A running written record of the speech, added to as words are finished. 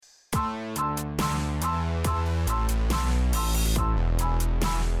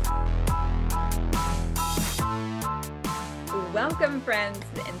Welcome, friends,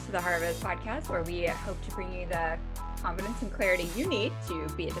 to the Into the Harvest podcast, where we hope to bring you the confidence and clarity you need to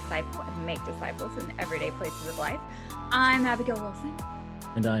be a disciple and make disciples in everyday places of life. I'm Abigail Wilson.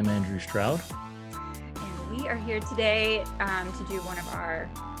 And I'm Andrew Stroud. And we are here today to do one of our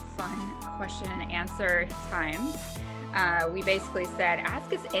fun question and answer times. We basically said,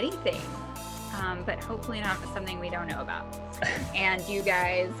 ask us anything, but hopefully not something we don't know about. And you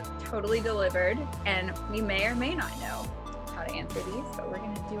guys totally delivered, and we may or may not know how to answer these, but we're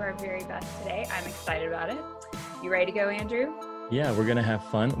going to do our very best today. I'm excited about it. You ready to go, Andrew? Yeah, we're going to have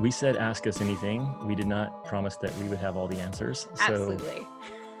fun. We said ask us anything. We did not promise that we would have all the answers. Absolutely.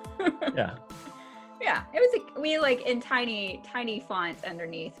 Yeah. Yeah, it was in tiny fonts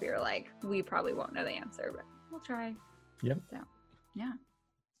underneath. We were like, we probably won't know the answer, but we'll try. Yep. So, yeah.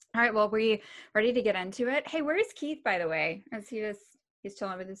 All right. Well, we ready to get into it? Hey, where is Keith, by the way? He's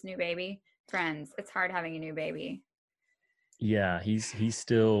chilling with his new baby. Friends, it's hard having a new baby. Yeah, he's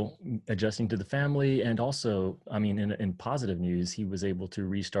still adjusting to the family, and also, I mean, in positive news, he was able to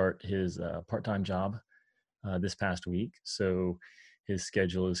restart his part-time job this past week. So his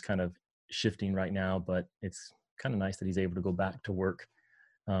schedule is kind of shifting right now, but it's kind of nice that he's able to go back to work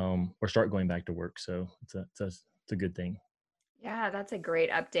or start going back to work. So it's a good thing. Yeah, that's a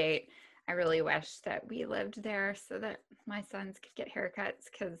great update. I really wish that we lived there so that my sons could get haircuts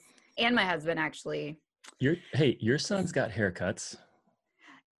and my husband actually. Your son's got haircuts.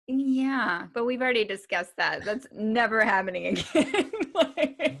 Yeah, but we've already discussed that. That's never happening again.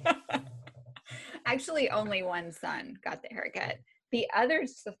 Actually, only one son got the haircut. The other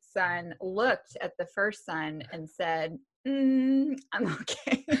son looked at the first son and said, I'm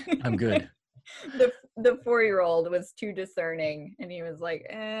okay. I'm good. The 4-year-old was too discerning, and he was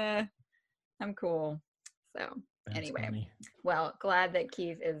like, I'm cool. So That's anyway, funny. Well, glad that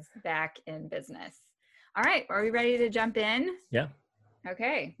Keith is back in business. All right, are we ready to jump in? Yeah.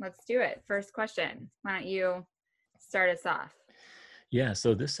 Okay, let's do it. First question. Why don't you start us off? Yeah,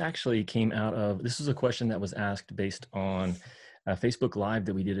 so this actually came out of, this was a question that was asked based on a Facebook Live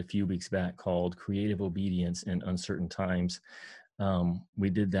that we did a few weeks back called Creative Obedience in Uncertain Times. We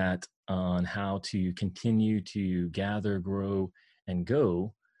did that on how to continue to gather, grow, and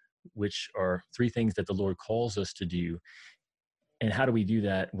go, which are 3 things that the Lord calls us to do. And how do we do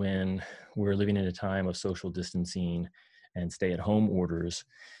that when we're living in a time of social distancing and stay-at-home orders?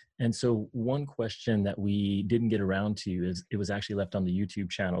 And so one question that we didn't get around to is it was actually left on the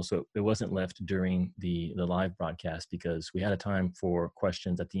YouTube channel. So it wasn't left during the live broadcast because we had a time for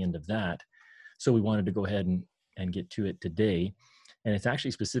questions at the end of that. So we wanted to go ahead and get to it today. And it's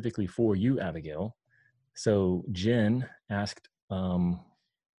actually specifically for you, Abigail. So Jen asked,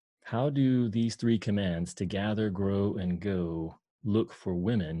 how do these 3 commands to gather, grow, and go look for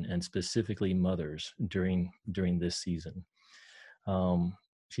women, and specifically mothers during this season?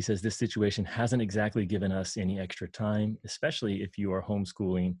 She says this situation hasn't exactly given us any extra time, especially if you are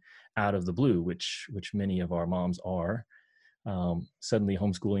homeschooling out of the blue, which many of our moms are. Suddenly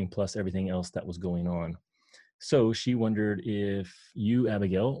homeschooling plus everything else that was going on. So she wondered if you,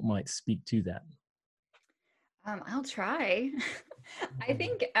 Abigail, might speak to that. I'll try. I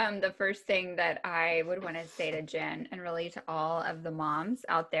think the first thing that I would want to say to Jen, and really to all of the moms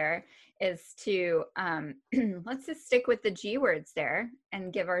out there, is to let's just stick with the G words there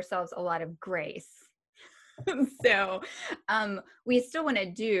and give ourselves a lot of grace. So we still want to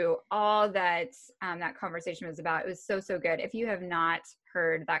do all that that conversation was about. It was so good. If you have not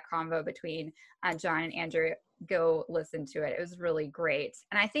heard that convo between John and Andrew, go listen to it. It was really great.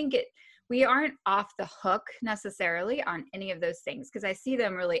 And I think we aren't off the hook necessarily on any of those things, because I see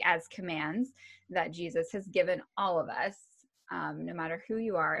them really as commands that Jesus has given all of us, no matter who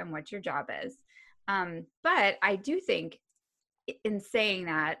you are and what your job is. But I do think in saying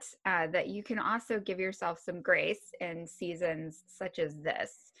that, that you can also give yourself some grace in seasons such as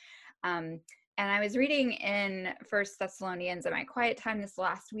this. And I was reading in 1 Thessalonians in my quiet time this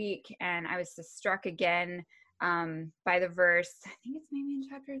last week, and I was just struck again by the verse. I think it's maybe in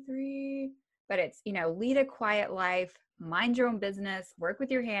chapter 3, but it's, lead a quiet life, mind your own business, work with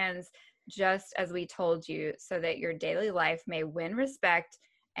your hands, just as we told you, so that your daily life may win respect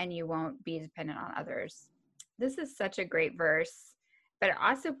and you won't be dependent on others. This is such a great verse, but it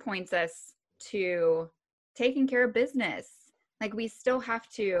also points us to taking care of business. Like, we still have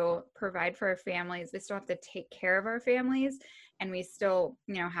to provide for our families. We still have to take care of our families, and we still,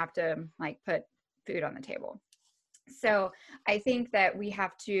 have to put food on the table. So I think that we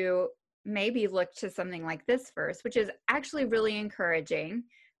have to maybe look to something like this verse, which is actually really encouraging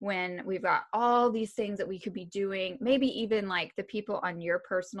when we've got all these things that we could be doing. Maybe even the people on your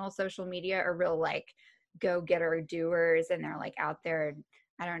personal social media are real go-getter doers and they're like out there,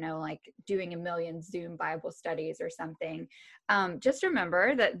 I don't know, like doing a million Zoom Bible studies or something. Just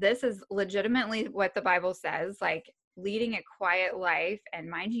remember that this is legitimately what the Bible says, like leading a quiet life and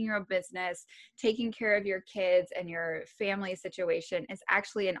minding your own business, taking care of your kids and your family situation is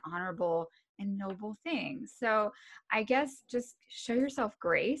actually an honorable and noble thing. So I guess just show yourself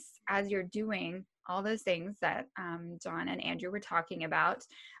grace as you're doing all those things that John and Andrew were talking about.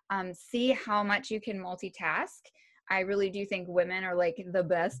 See how much you can multitask. I really do think women are like the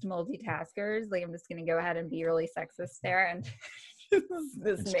best multitaskers. Like, I'm just going to go ahead and be really sexist there and just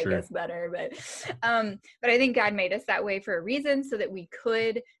It's make true. us better. But I think God made us that way for a reason, so that we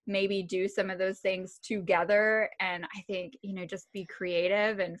could maybe do some of those things together. And I think, just be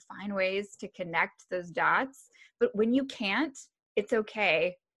creative and find ways to connect those dots. But when you can't, it's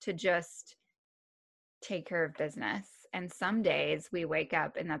okay to just take care of business. And some days we wake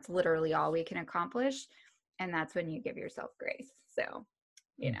up and that's literally all we can accomplish. And that's when you give yourself grace. So,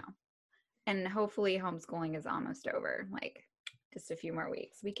 you know, and hopefully homeschooling is almost over, like just a few more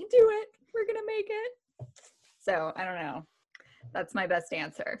weeks. We can do it. We're going to make it. So I don't know. That's my best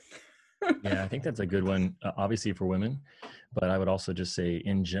answer. Yeah, I think that's a good one, obviously for women. But I would also just say,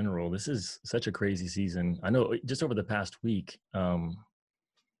 in general, this is such a crazy season. I know just over the past week, I've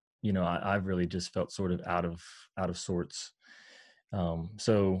really just felt sort of out of sorts.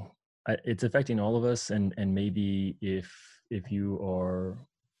 So it's affecting all of us, and maybe if you are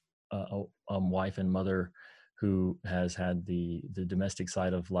a wife and mother who has had the domestic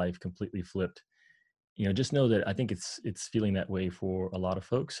side of life completely flipped, just know that I think it's feeling that way for a lot of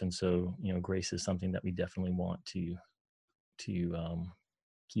folks. And so, grace is something that we definitely want to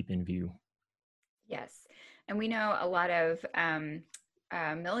keep in view. Yes. And we know a lot of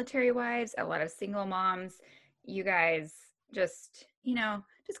military wives, a lot of single moms. You guys just,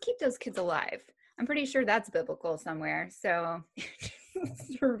 just keep those kids alive. I'm pretty sure that's biblical somewhere. So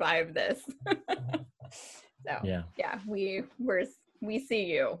survive this. So Yeah. we see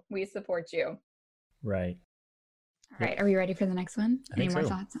you. We support you. Right. All right. Are we ready for the next one? I Any think more so.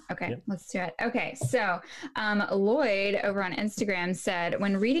 thoughts? Okay, Yep. let's do it. Okay. So Lloyd over on Instagram said,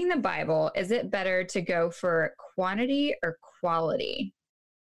 when reading the Bible, is it better to go for quantity or quality?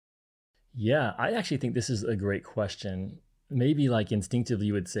 Yeah, I actually think this is a great question. Maybe like instinctively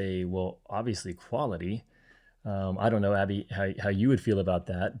you would say, well, obviously quality. I don't know, Abby, how you would feel about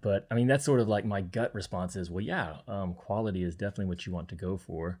that, but I mean, that's sort of like my gut response is, well, yeah, quality is definitely what you want to go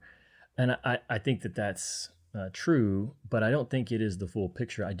for. And I think that that's true, but I don't think it is the full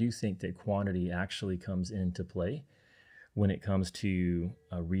picture. I do think that quantity actually comes into play when it comes to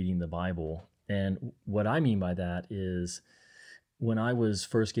reading the Bible. And what I mean by that is when I was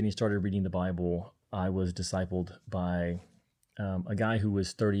first getting started reading the Bible, I was discipled by a guy who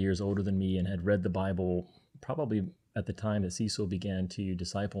was 30 years older than me and had read the Bible probably at the time that Cecil began to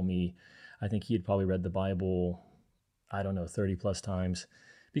disciple me. I think he had probably read the Bible, I don't know, 30 plus times,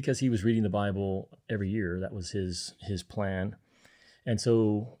 because he was reading the Bible every year. That was his plan. And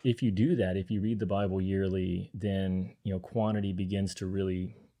so if you do that, if you read the Bible yearly, then quantity begins to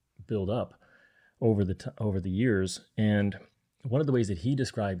really build up over the years. And one of the ways that he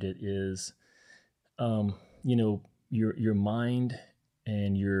described it is, your mind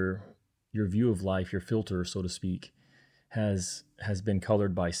and your view of life, your filter, so to speak, has been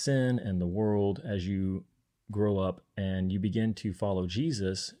colored by sin and the world. As you grow up and you begin to follow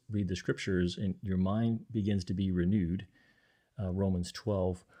Jesus, read the scriptures, and your mind begins to be renewed. Romans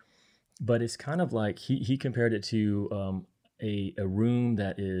 12. But it's kind of like he compared it to a room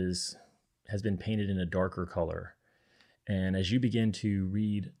that has been painted in a darker color. And as you begin to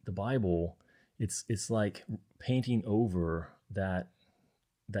read the Bible, it's like painting over that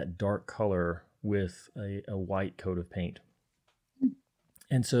dark color with a white coat of paint.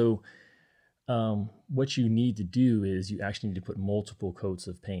 And so what you need to do is you actually need to put multiple coats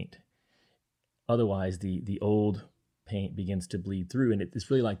of paint. Otherwise, the old paint begins to bleed through. And it's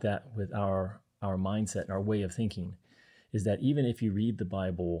really like that with our mindset and our way of thinking, is that even if you read the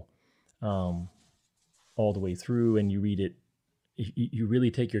Bible all the way through and you read it, you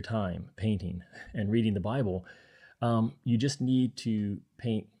really take your time painting and reading the Bible, you just need to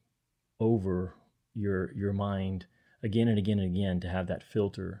paint over your mind again and again and again to have that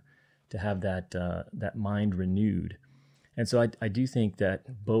filter, to have that mind renewed. And so I do think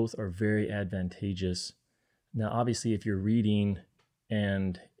that both are very advantageous. Now, obviously, if you're reading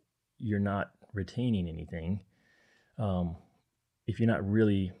and you're not retaining anything, if you're not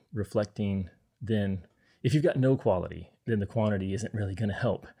really reflecting, then if you've got no quality, then the quantity isn't really going to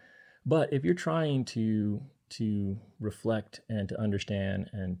help. But if you're trying to reflect and to understand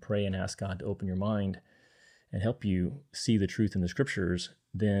and pray and ask God to open your mind, and help you see the truth in the scriptures,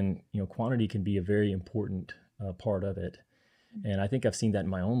 then quantity can be a very important part of it. And I think I've seen that in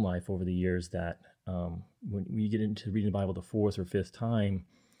my own life over the years, that when you get into reading the Bible the fourth or fifth time,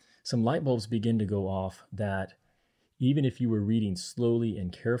 some light bulbs begin to go off that even if you were reading slowly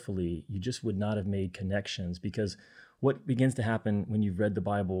and carefully, you just would not have made connections. Because what begins to happen when you've read the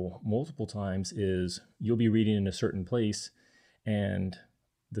Bible multiple times is you'll be reading in a certain place, and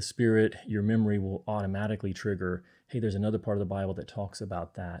the Spirit, your memory will automatically trigger, hey, there's another part of the Bible that talks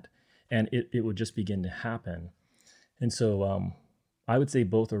about that. And it would just begin to happen. And so I would say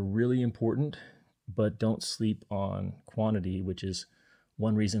both are really important, but don't sleep on quantity, which is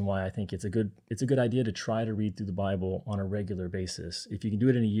one reason why I think it's a good idea to try to read through the Bible on a regular basis. If you can do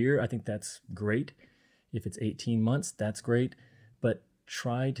it in a year, I think that's great. If it's 18 months, that's great. But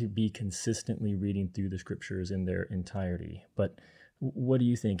try to be consistently reading through the scriptures in their entirety. But what do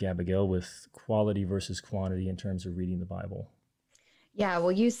you think, Abigail, with quality versus quantity in terms of reading the Bible? Yeah,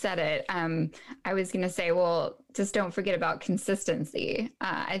 well, you said it. I was going to say, well, just don't forget about consistency.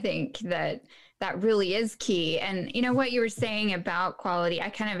 I think that really is key. And you know what you were saying about quality, I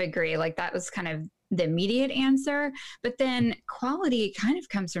kind of agree. Like that was kind of the immediate answer, but then quality kind of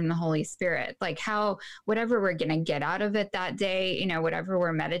comes from the Holy Spirit, like how whatever we're going to get out of it that day, whatever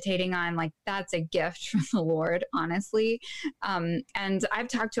we're meditating on, like that's a gift from the Lord, honestly. And I've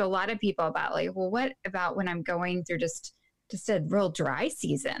talked to a lot of people about like, well, what about when I'm going through just a real dry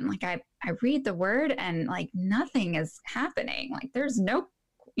season? Like I read the word and like nothing is happening. Like there's no,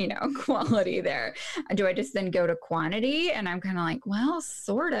 quality there. Do I just then go to quantity? And I'm kind of like, well,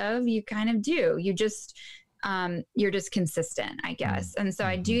 sort of, you kind of do. You're just consistent, I guess. And so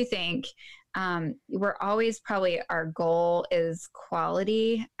I do think we're always probably, our goal is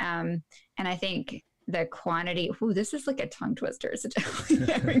quality. And I think the quantity, this is like a tongue twister. So I'm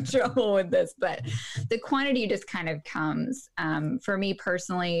having trouble with this, but the quantity just kind of comes. For me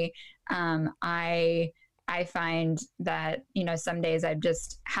personally, I find that, some days I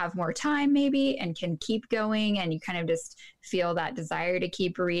just have more time maybe and can keep going, and you kind of just feel that desire to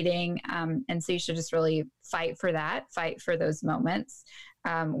keep reading. And so you should just really fight for those moments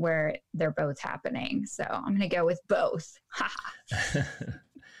where they're both happening. So I'm going to go with both.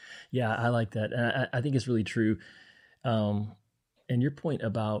 Yeah, I like that. And I think it's really true. And your point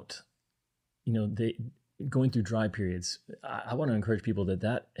about, going through dry periods, I want to encourage people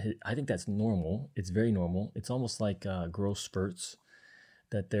that I think that's normal. It's very normal. It's almost like growth spurts,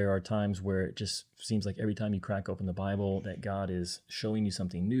 that there are times where it just seems like every time you crack open the Bible that God is showing you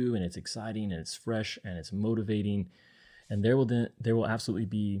something new, and it's exciting and it's fresh and it's motivating. And there will absolutely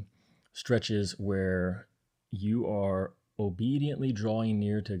be stretches where you are obediently drawing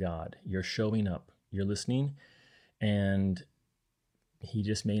near to God. You're showing up, you're listening, and he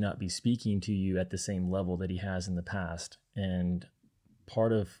just may not be speaking to you at the same level that he has in the past. And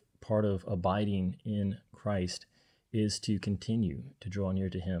part of abiding in Christ is to continue to draw near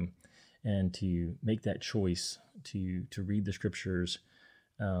to him and to make that choice to read the scriptures,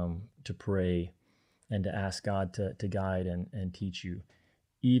 to pray, and to ask God to guide and teach you,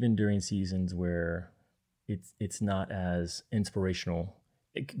 even during seasons where it's not as inspirational,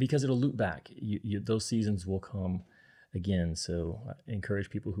 because it'll loop back. Those seasons will come again. So I encourage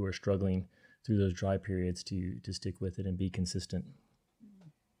people who are struggling through those dry periods to stick with it and be consistent.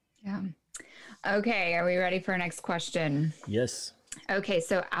 Yeah. Okay. Are we ready for our next question? Yes. Okay.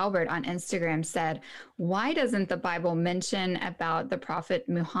 So Albert on Instagram said, why doesn't the Bible mention about the Prophet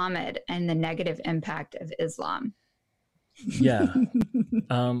Muhammad and the negative impact of Islam? Yeah.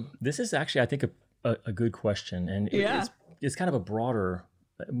 This is actually, I think, a good question. And it's kind of a broader,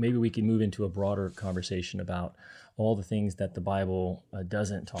 maybe we can move into a broader conversation about all the things that the Bible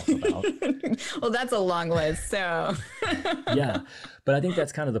doesn't talk about. Well, that's a long list. So yeah, but I think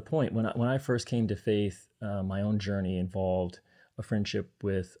that's kind of the point. When I first came to faith, my own journey involved a friendship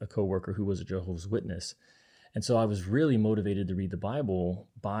with a coworker who was a Jehovah's Witness. And so I was really motivated to read the Bible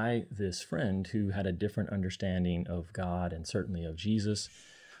by this friend who had a different understanding of God and certainly of Jesus,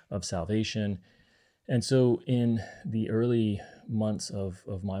 of salvation. And so in the early months of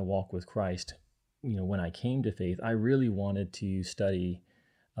my walk with Christ, when I came to faith, I really wanted to study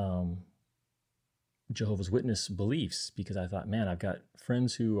Jehovah's Witness beliefs, because I thought, man, I've got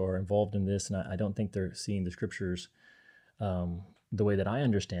friends who are involved in this, and I don't think they're seeing the scriptures the way that I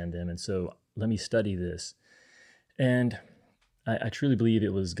understand them. And so let me study this. And I truly believe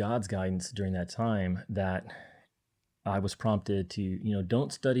it was God's guidance during that time that I was prompted to,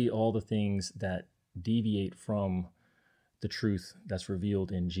 don't study all the things that deviate from the truth that's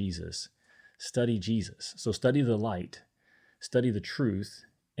revealed in Jesus. Study Jesus. So study the light, study the truth,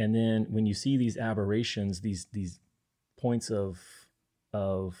 And then when you see these aberrations, these points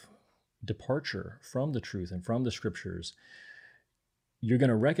of departure from the truth and from the scriptures, you're going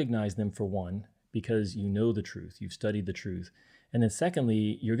to recognize them, for one, because you know the truth, you've studied the truth. And then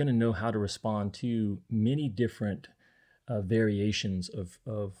secondly, you're going to know how to respond to many different variations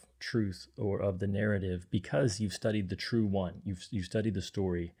of truth or of the narrative, because you've studied the true one. You've studied the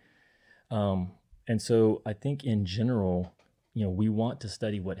story. And so I think in general, we want to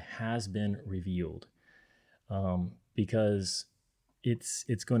study what has been revealed, because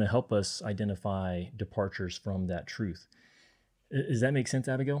it's going to help us identify departures from that truth. Does that make sense,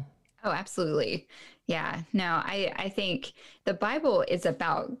 Abigail? Oh, absolutely. Yeah. No, I think the Bible is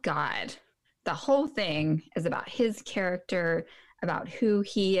about God. The whole thing is about his character, about who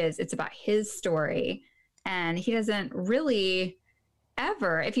he is. It's about his story. And he doesn't really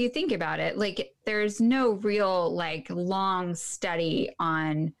ever, if you think about it, like there's no real like long study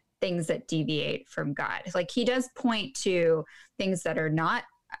on things that deviate from God. Like he does point to things that are not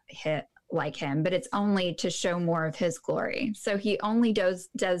hit like him, but it's only to show more of his glory. So he only does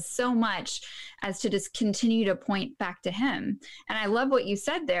so much as to just continue to point back to him. And I love what you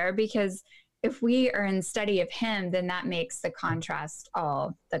said there, because if we are in study of him, then that makes the contrast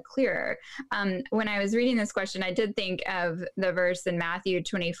all the clearer. When I was reading this question, I did think of the verse in Matthew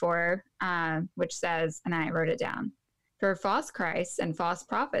 24, which says, and I wrote it down, for false Christs and false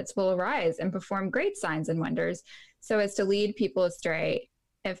prophets will arise and perform great signs and wonders, so as to lead people astray,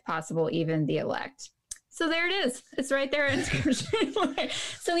 if possible, even the elect. So there it is. It's right there in scripture.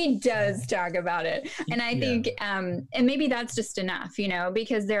 So he does talk about it. And I think, and maybe that's just enough,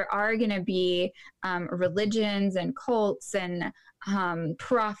 because there are going to be religions and cults and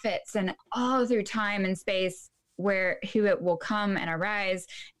prophets and all through time and space who it will come and arise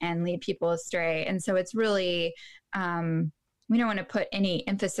and lead people astray. And so it's really, we don't want to put any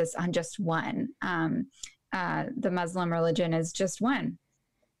emphasis on just one. The Muslim religion is just one.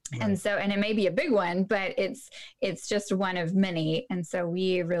 Right. And it may be a big one, but it's just one of many. And so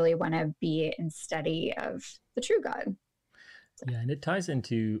we really want to be in study of the true God. Yeah, and it ties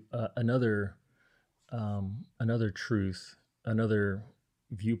into another truth, another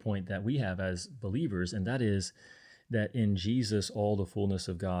viewpoint that we have as believers, and that is that in Jesus all the fullness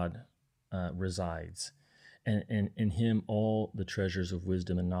of God resides. And in him all the treasures of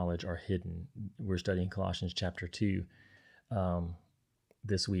wisdom and knowledge are hidden. We're studying Colossians chapter 2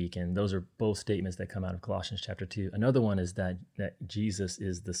 this week, and those are both statements that come out of Colossians chapter 2. Another one is that Jesus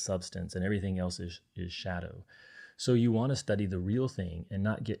is the substance and everything else is shadow. So you want to study the real thing and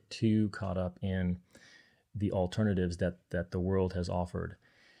not get too caught up in the alternatives that the world has offered.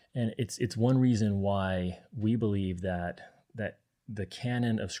 And it's one reason why we believe that the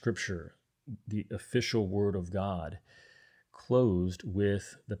canon of Scripture, the official word of God, closed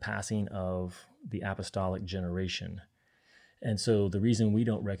with the passing of the apostolic generation. And so the reason we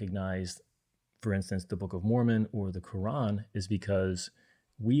don't recognize, for instance, the Book of Mormon or the Quran is because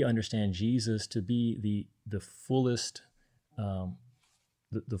we understand Jesus to be the fullest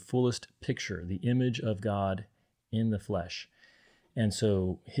the fullest picture, the image of God in the flesh. And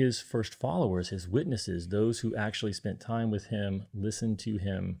so his first followers, his witnesses, those who actually spent time with him, listened to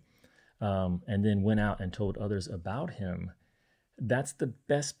him, and then went out and told others about him, that's the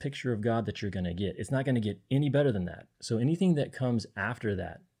best picture of God that you're going to get. It's not going to get any better than that. So anything that comes after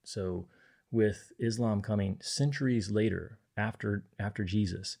that, so with Islam coming centuries later after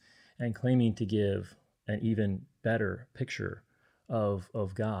Jesus and claiming to give an even better picture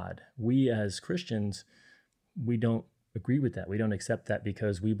of God, we as Christians, we don't agree with that. We don't accept that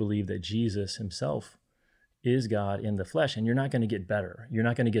because we believe that Jesus himself is God in the flesh, and you're not going to get better. You're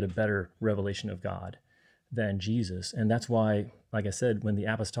not going to get a better revelation of God than Jesus. And that's why, like I said, when the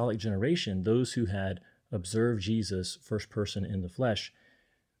apostolic generation, those who had observed Jesus first person in the flesh,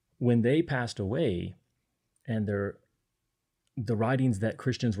 when they passed away, and the writings that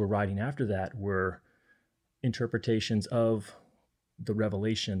Christians were writing after that were interpretations of the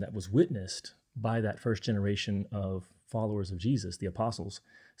revelation that was witnessed by that first generation of followers of Jesus, the apostles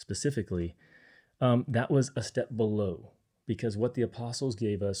specifically, that was a step below, because what the apostles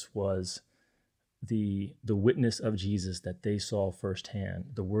gave us was the witness of Jesus that they saw firsthand,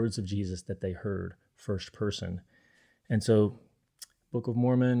 the words of Jesus that they heard first person. And so Book of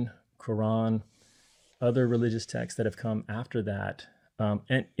Mormon, Quran, other religious texts that have come after that,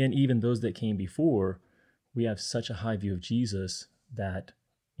 and even those that came before, we have such a high view of Jesus that,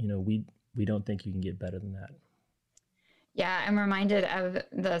 we don't think you can get better than that. Yeah, I'm reminded of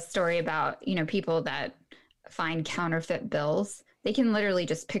the story about, people that find counterfeit bills. They can literally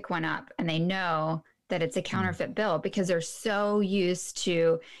just pick one up and they know that it's a counterfeit bill because they're so used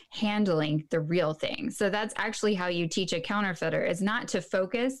to handling the real thing. So that's actually how you teach a counterfeiter, is not to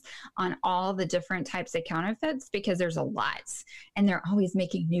focus on all the different types of counterfeits, because there's a lot and they're always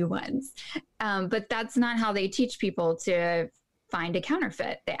making new ones. But that's not how they teach people to find a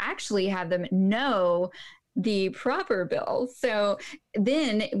counterfeit. They actually have them know the proper bill. So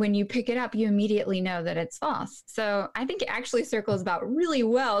then when you pick it up, you immediately know that it's false. So I think it actually circles about really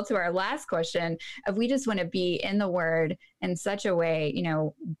well to our last question of, we just want to be in the word in such a way,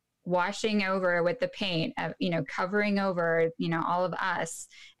 washing over with the paint of, covering over, all of us,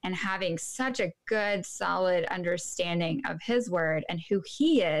 and having such a good, solid understanding of his word and who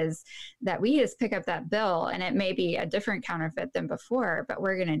he is, that we just pick up that bill and it may be a different counterfeit than before, but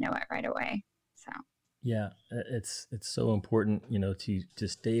we're going to know it right away. So. Yeah, it's so important, to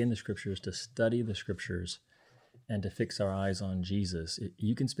stay in the scriptures, to study the scriptures, and to fix our eyes on Jesus.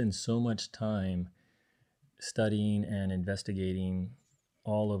 You can spend so much time studying and investigating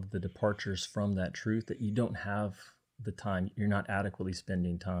all of the departures from that truth that you don't have the time. You're not adequately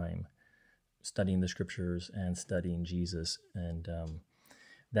spending time studying the scriptures and studying Jesus, and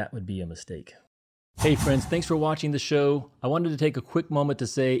that would be a mistake. Hey friends, thanks for watching the show. I wanted to take a quick moment to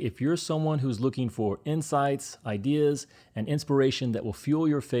say, if you're someone who's looking for insights, ideas, and inspiration that will fuel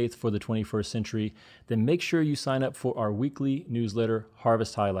your faith for the 21st century, then make sure you sign up for our weekly newsletter,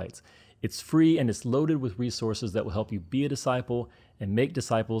 Harvest Highlights. It's free and it's loaded with resources that will help you be a disciple and make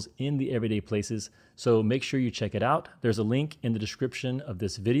disciples in the everyday places. So make sure you check it out. There's a link in the description of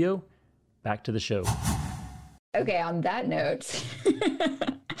this video. Back to the show. Okay, on that note,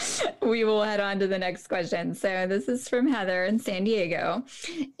 we will head on to the next question. So this is from Heather in San Diego.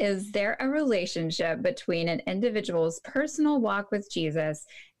 Is there a relationship between an individual's personal walk with Jesus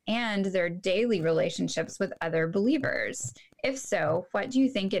and their daily relationships with other believers? If so, what do you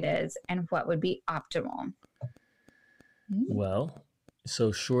think it is, and what would be optimal? Well,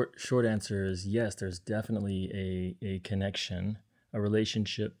 so short answer is yes, there's definitely a connection, a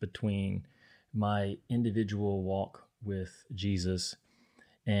relationship between my individual walk with Jesus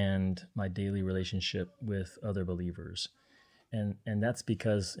and my daily relationship with other believers. And that's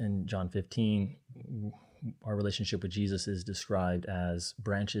because in John 15, our relationship with Jesus is described as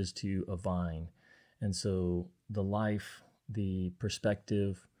branches to a vine. And so the life, the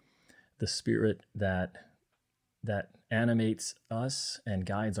perspective, the spirit that animates us and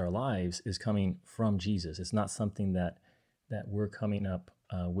guides our lives is coming from Jesus. It's not something that we're coming up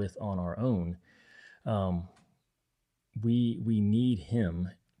with on our own. We need him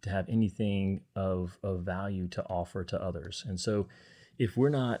to have anything of value to offer to others. And so if we're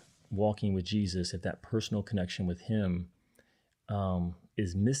not walking with Jesus, if that personal connection with him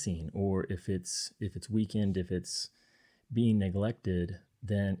is missing, or if it's weakened, if it's being neglected,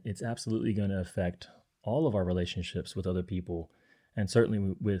 then it's absolutely going to affect all of our relationships with other people, and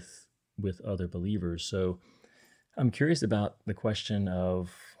certainly with other believers. So I'm curious about the question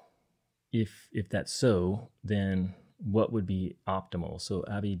of, if that's so, then what would be optimal? So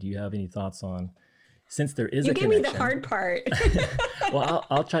Abby, do you have any thoughts on, since there is a connection? You gave me the hard part. Well,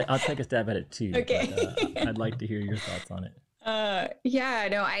 I'll take a stab at it too. Okay. But, I'd like to hear your thoughts on it. Yeah,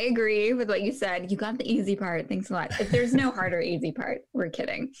 no, I agree with what you said. You got the easy part. Thanks a lot. If there's no hard or easy part, we're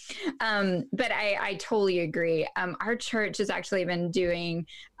kidding. But I totally agree. Our church has actually been doing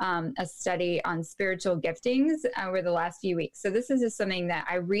a study on spiritual giftings over the last few weeks. So this is just something that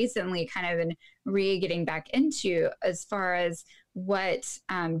I recently kind of been getting back into, as far as what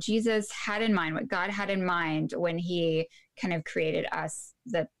Jesus had in mind, what God had in mind when he kind of created us,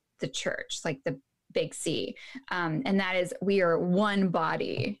 the church, like the big C. And that is, we are one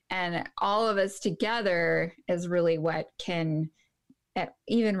body, and all of us together is really what can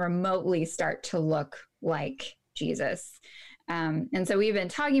even remotely start to look like Jesus. And so we've been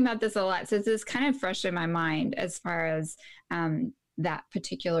talking about this a lot. So this is kind of fresh in my mind as far as that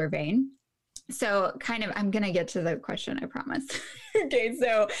particular vein. So kind of, I'm going to get to the question, I promise. Okay.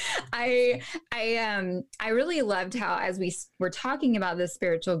 So I really loved how, as we were talking about the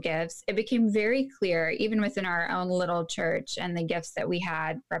spiritual gifts, it became very clear, even within our own little church and the gifts that we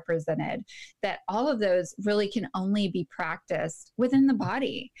had represented, that all of those really can only be practiced within the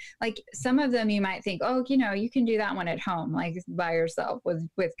body. Like some of them you might think, oh, you can do that one at home, like by yourself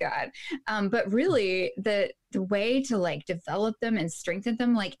with God. But really the way to like develop them and strengthen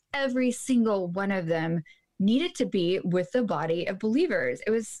them, like every single one of them needed to be with the body of believers. It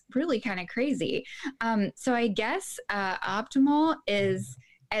was really kind of crazy. So I guess optimal is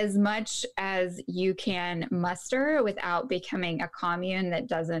as much as you can muster without becoming a commune that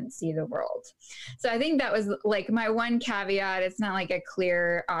doesn't see the world. So I think that was like my one caveat. It's not like a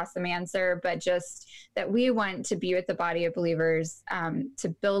clear, awesome answer, but just that we want to be with the body of believers, to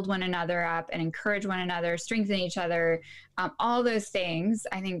build one another up and encourage one another, strengthen each other, all those things.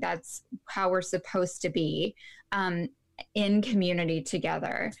 I think that's how we're supposed to be, in community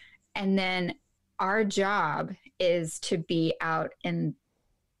together. And then our job is to be out in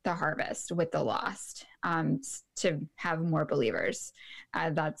the harvest with the lost, to have more believers.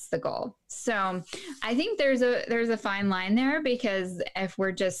 That's the goal. So I think there's a fine line there, because if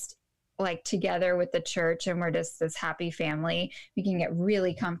we're just like together with the church and we're just this happy family, we can get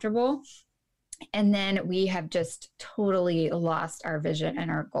really comfortable. And then we have just totally lost our vision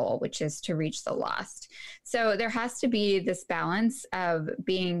and our goal, which is to reach the lost. So there has to be this balance of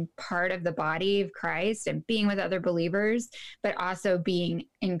being part of the body of Christ and being with other believers, but also being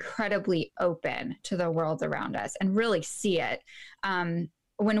incredibly open to the world around us and really see it.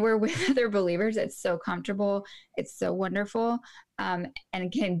 When we're with other believers, it's so comfortable. It's so wonderful. And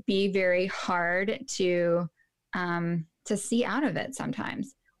it can be very hard to see out of it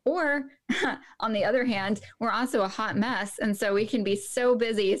sometimes. Or on the other hand, we're also a hot mess. And so we can be so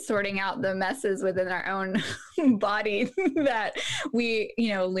busy sorting out the messes within our own body that we,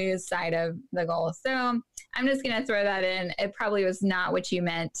 lose sight of the goal. So I'm just going to throw that in. It probably was not what you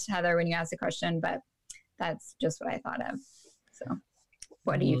meant, Heather, when you asked the question, but that's just what I thought of. So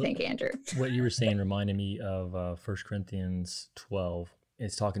what do you think, Andrew? What you were saying reminded me of 1 Corinthians 12.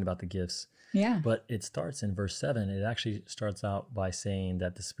 It's talking about the gifts. Yeah. But it starts in verse 7. It actually starts out by saying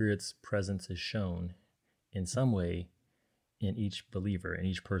that the Spirit's presence is shown in some way in each believer, in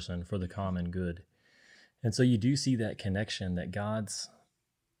each person, for the common good. And so you do see that connection, that God's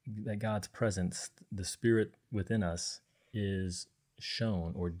presence, the Spirit within us, is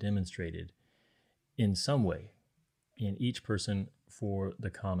shown or demonstrated in some way in each person for the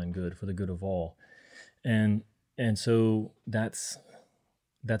common good, for the good of all. And so that's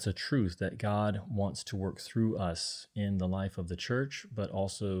a truth, that God wants to work through us in the life of the church, but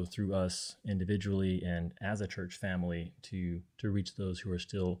also through us individually and as a church family to reach those who are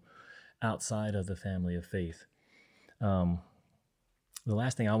still outside of the family of faith. The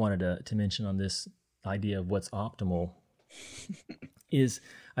last thing I wanted to mention on this idea of what's optimal is,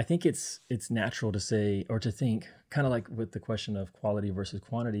 I think it's natural to say, or to think, kind of like with the question of quality versus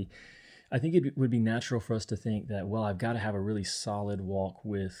quantity, I think it would be natural for us to think that, well, I've got to have a really solid walk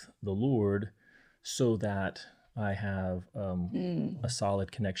with the Lord so that I have a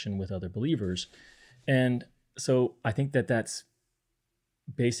solid connection with other believers. And so I think that that's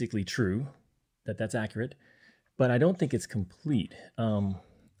basically true, that that's accurate, but I don't think it's complete.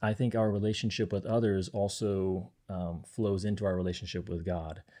 I think our relationship with others also flows into our relationship with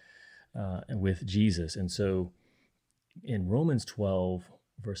God and with Jesus. And so in Romans 12,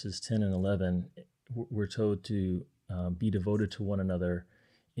 verses 10 and 11, we're told to be devoted to one another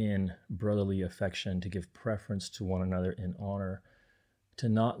in brotherly affection, to give preference to one another in honor, to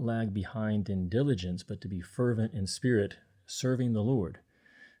not lag behind in diligence, but to be fervent in spirit, serving the Lord.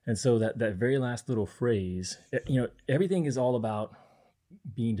 And so that very last little phrase, everything is all about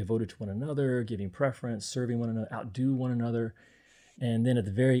being devoted to one another, giving preference, serving one another, outdo one another. And then at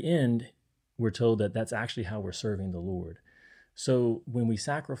the very end, we're told that that's actually how we're serving the Lord. So when we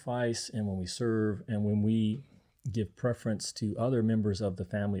sacrifice and when we serve and when we give preference to other members of the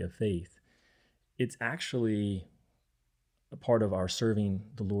family of faith, it's actually a part of our serving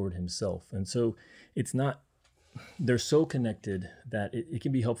the Lord himself. And so they're so connected that it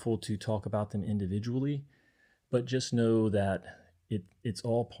can be helpful to talk about them individually, but just know that it's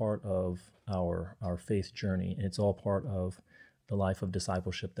all part of our faith journey. And it's all part of the life of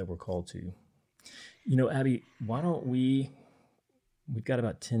discipleship that we're called to. Abby, why don't we've got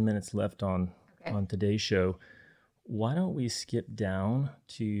about 10 minutes left on today's show. Why don't we skip down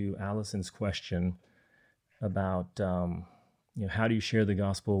to Allison's question about, how do you share the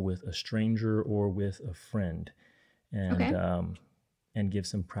gospel with a stranger or with a friend? And give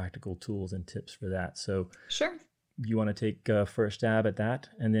some practical tools and tips for that. So sure. You want to take first stab at that,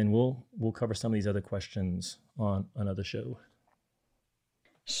 and then we'll cover some of these other questions on another show.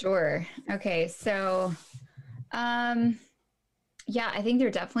 Sure. Okay. So, yeah, I think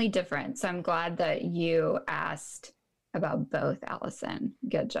they're definitely different. So I'm glad that you asked about both, Allison.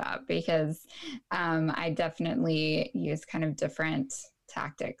 Good job, because I definitely use kind of different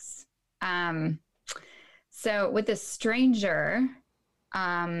tactics. So with a stranger,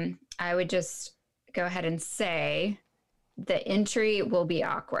 I would just go ahead and say the entry will be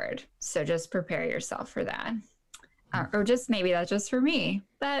awkward. So just prepare yourself for that. or just maybe that's just for me.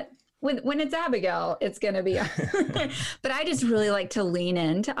 But when it's Abigail, it's going to be. But I just really like to lean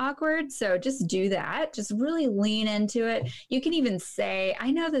into awkward. So just do that. Just really lean into it. You can even say, I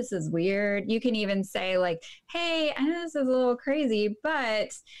know this is weird. You can even say, like, hey, I know this is a little crazy,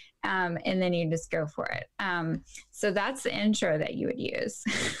 but, and then you just go for it. So that's the intro that you would use.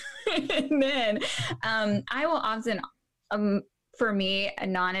 And then I will often, for me, a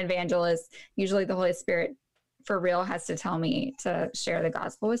non evangelist, usually the Holy Spirit for real has to tell me to share the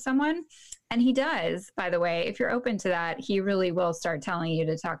gospel with someone. And he does, by the way. If you're open to that, he really will start telling you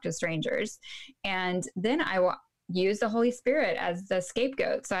to talk to strangers. And then I will use the Holy Spirit as the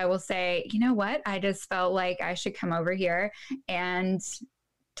scapegoat. So I will say, you know what? I just felt like I should come over here and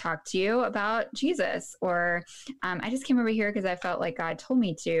talk to you about Jesus. Or I just came over here because I felt like God told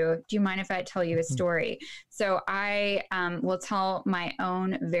me to. Do you mind if I tell you a story? So I will tell my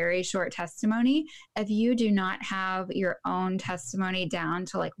own very short testimony. If you do not have your own testimony down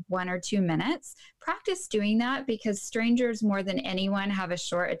to like 1 or 2 minutes, practice doing that, because strangers more than anyone have a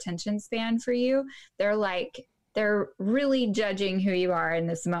short attention span for you. They're really judging who you are in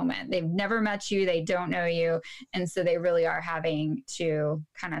this moment. They've never met you. They don't know you. And so they really are having to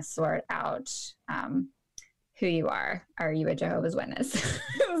kind of sort out who you are. Are you a Jehovah's Witness?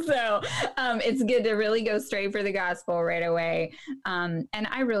 So it's good to really go straight for the gospel right away. And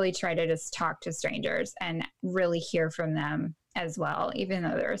I really try to just talk to strangers and really hear from them as well, even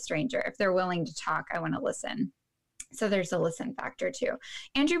though they're a stranger. If they're willing to talk, I want to listen. So there's a listen factor too.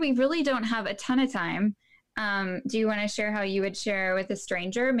 Andrew, we really don't have a ton of time. Do you want to share how you would share with a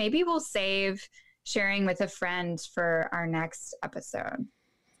stranger? Maybe we'll save sharing with a friend for our next episode.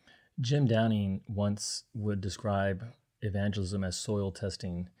 Jim Downing once would describe evangelism as soil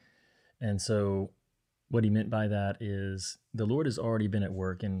testing. And so what he meant by that is the Lord has already been at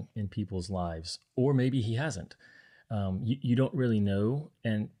work in people's lives, or maybe he hasn't. You don't really know.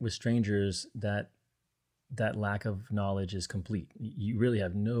 And with strangers, that lack of knowledge is complete. You really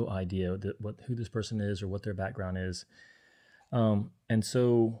have no idea who this person is or what their background is. And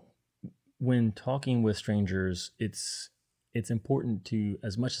so when talking with strangers, it's important to,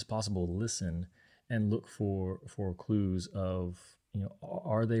 as much as possible, listen and look for clues of,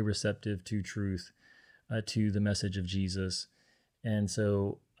 are they receptive to truth, to the message of Jesus? And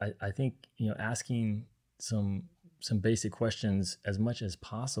so I think, asking some basic questions as much as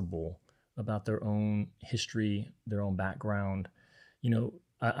possible about their own history, their own background.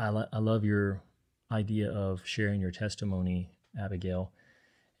 I love your idea of sharing your testimony, Abigail.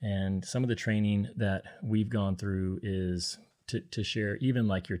 And some of the training that we've gone through is to share even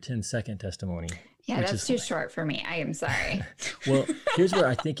like your 10-second testimony. Yeah, that's too short for me. I am sorry. Well, here's where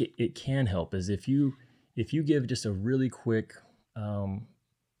I think it can help is if you give just a really quick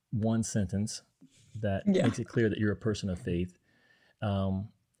one sentence that makes it clear that you're a person of faith.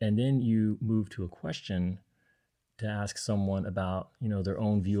 And then you move to a question to ask someone about, their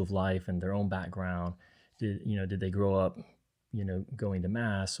own view of life and their own background. Did they grow up, going to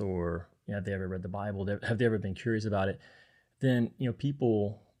mass, or have they ever read the Bible? Have they ever been curious about it? Then,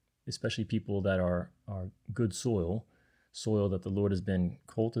 people, especially people that are good soil that the Lord has been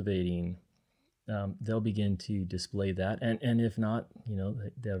cultivating, they'll begin to display that. And if not,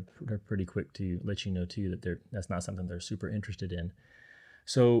 they're pretty quick to let you know too that that's not something they're super interested in.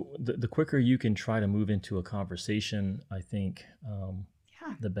 So the quicker you can try to move into a conversation, I think,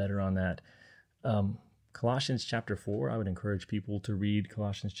 the better on that. Colossians chapter 4, I would encourage people to read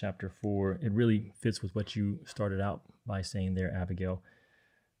Colossians chapter 4. It really fits with what you started out by saying there, Abigail.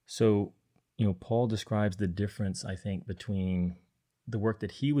 So, Paul describes the difference, I think, between the work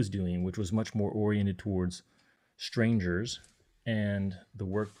that he was doing, which was much more oriented towards strangers, and the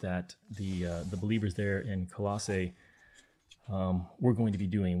work that the believers there in Colossae were going to be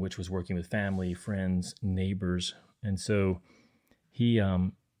doing, which was working with family, friends, neighbors. And so he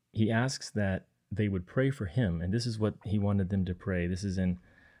asks that they would pray for him. And this is what he wanted them to pray. This is in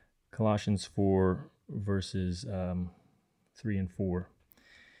Colossians 4, verses 3 and 4.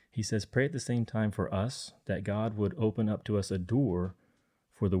 He says, pray at the same time for us, that God would open up to us a door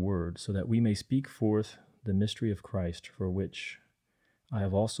for the word, so that we may speak forth the mystery of Christ, for which I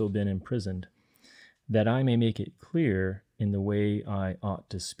have also been imprisoned, that I may make it clear in the way I ought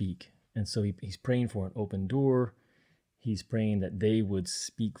to speak. And so he's praying for an open door. He's praying that they would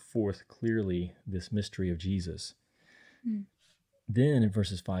speak forth clearly this mystery of Jesus. Then in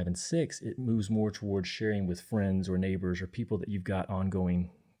verses 5 and 6, it moves more towards sharing with friends or neighbors or people that you've got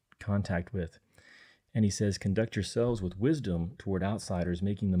ongoing contact with. And he says, conduct yourselves with wisdom toward outsiders,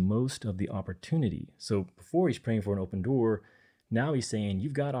 making the most of the opportunity. So before he's praying for an open door, now he's saying,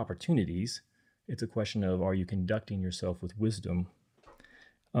 you've got opportunities. It's a question of, are you conducting yourself with wisdom?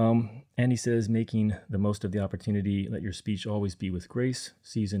 And he says, making the most of the opportunity, let your speech always be with grace,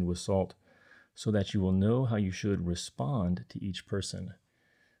 seasoned with salt, so that you will know how you should respond to each person.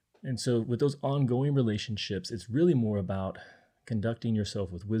 And so with those ongoing relationships, it's really more about conducting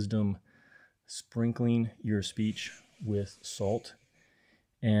yourself with wisdom, sprinkling your speech with salt,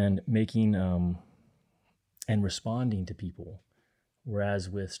 and making and responding to people. Whereas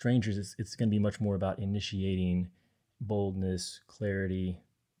with strangers, it's going to be much more about initiating boldness, clarity,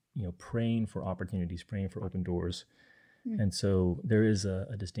 praying for opportunities, praying for open doors. And so there is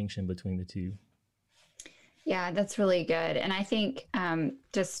a distinction between the two. Yeah, that's really good. And I think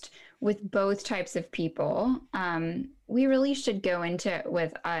just with both types of people, we really should go into it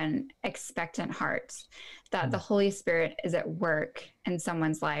with an expectant heart that the Holy Spirit is at work in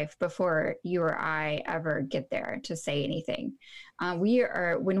someone's life before you or I ever get there to say anything.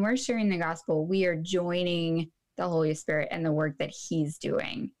 When we're sharing the gospel, we are joining the Holy Spirit and the work that he's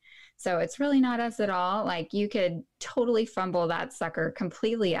doing. So it's really not us at all. Like, you could totally fumble that sucker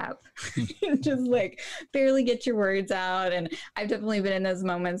completely up, just like barely get your words out. And I've definitely been in those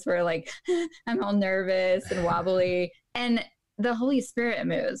moments where like, I'm all nervous and wobbly, and the Holy Spirit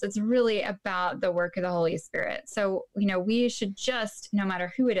moves. It's really about the work of the Holy Spirit. So, we should just, no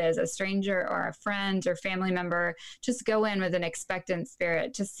matter who it is, a stranger or a friend or family member, just go in with an expectant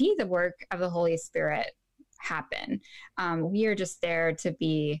spirit to see the work of the Holy Spirit happen. We are just there to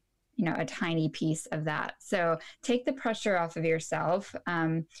be a tiny piece of that. So take the pressure off of yourself,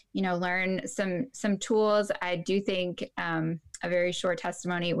 learn some tools. I do think a very short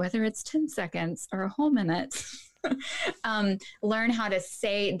testimony, whether it's 10 seconds or a whole minute, learn how to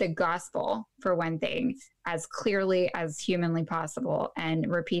say the gospel, for one thing, as clearly as humanly possible,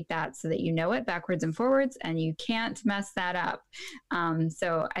 and repeat that so that you know it backwards and forwards and you can't mess that up.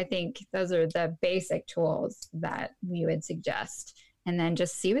 So I think those are the basic tools that we would suggest. And then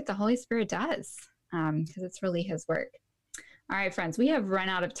just see what the Holy Spirit does, because it's really his work. All right, friends, we have run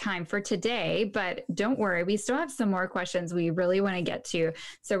out of time for today, but don't worry, we still have some more questions we really want to get to.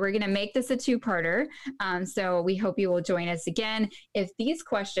 So we're going to make this a two-parter. So we hope you will join us again. If these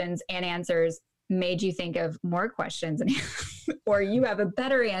questions and answers made you think of more questions, or you have a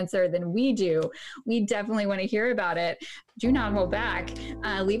better answer than we do, we definitely want to hear about it. Do not hold back.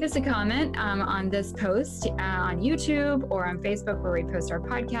 Leave us a comment on this post on YouTube or on Facebook, where we post our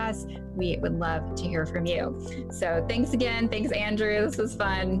podcast. We would love to hear from you. So thanks again. Thanks, Andrew. This was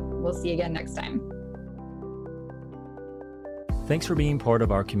fun. We'll see you again next time. Thanks for being part of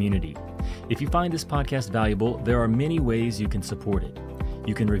our community. If you find this podcast valuable, there are many ways you can support it.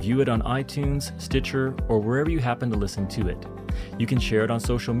 You can review it on iTunes, Stitcher, or wherever you happen to listen to it. You can share it on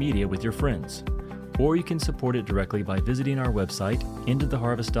social media with your friends. Or you can support it directly by visiting our website,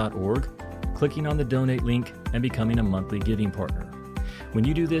 intotheharvest.org, clicking on the donate link, and becoming a monthly giving partner. When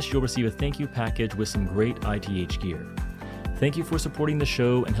you do this, you'll receive a thank you package with some great ITH gear. Thank you for supporting the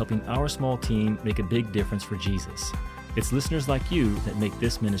show and helping our small team make a big difference for Jesus. It's listeners like you that make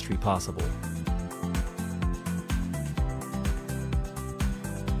this ministry possible.